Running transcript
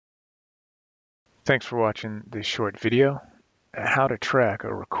Thanks for watching this short video, how to track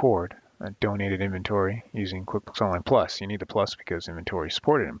or record a donated inventory using QuickBooks Online Plus. You need the Plus because inventory is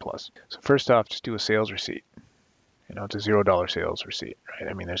supported in Plus. So first off, just do a sales receipt. It's a $0 sales receipt, right?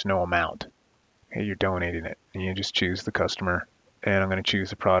 I mean, there's no amount. Okay, you're donating it, and you just choose the customer, and I'm going to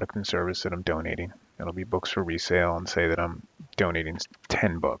choose the product and service that I'm donating. It'll be books for resale, and say that I'm donating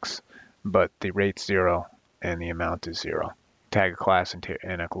 10 books, but the rate's 0 and the amount is 0. Tag a class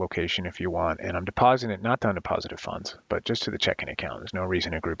and a location if you want, and I'm depositing it not to undeposited funds, but just to the checking account. There's no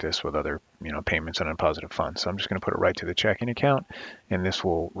reason to group this with other, payments on undeposited funds. So I'm just going to put it right to the checking account, and this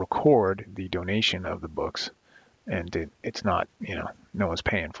will record the donation of the books, and it's not, no one's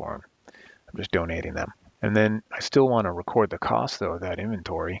paying for them. I'm just donating them. And then I still want to record the cost though of that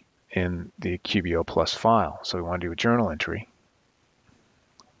inventory in the QBO Plus file. So we want to do a journal entry,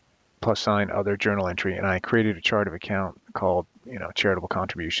 plus sign other journal entry, and I created a chart of account called charitable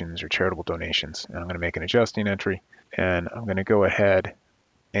contributions or charitable donations, and I'm going to make an adjusting entry, and I'm going to go ahead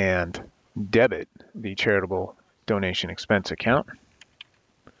and debit the charitable donation expense account.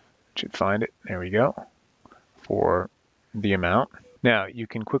 Should find it, there we go, for the amount. Now you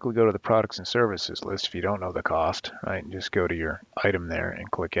can quickly go to the products and services list if you don't know the cost, right? And just go to your item there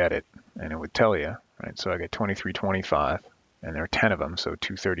and click edit, and it would tell you, right? So I get $23.25, and there are 10 of them, so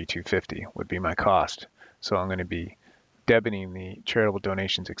 $232.50 would be my cost. So I'm going to be debiting the charitable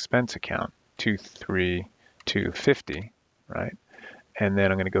donations expense account, $232.50, right? And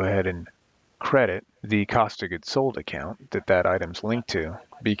then I'm going to go ahead and credit the cost of goods sold account that item's linked to,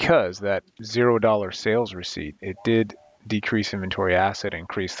 because that $0 sales receipt, it did decrease inventory asset,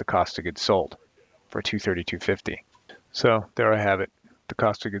 increase the cost of goods sold for $232.50. So there I have it. The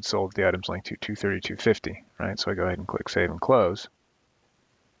cost of goods sold, the item's linked to $232.50, right? So I go ahead and click Save and Close.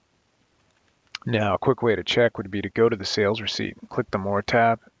 Now, a quick way to check would be to go to the sales receipt, click the More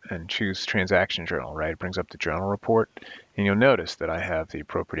tab, and choose Transaction Journal, right? It brings up the journal report, and you'll notice that I have the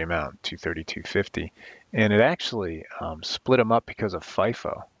appropriate amount, $232.50, and it actually split them up because of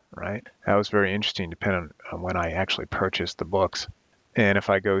FIFO, right? That was very interesting, depending on when I actually purchased the books. And if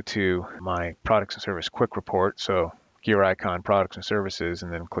I go to my products and service quick report, so gear icon, products and services,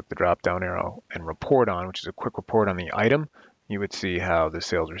 and then click the drop down arrow and report on, which is a quick report on the item, you would see how the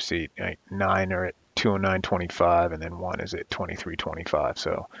sales receipt, 9 are at 209.25, and then 1 is at 23.25.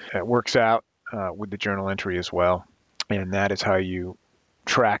 So it works out with the journal entry as well. And that is how you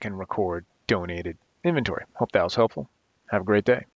track and record donated inventory. Hope that was helpful. Have a great day.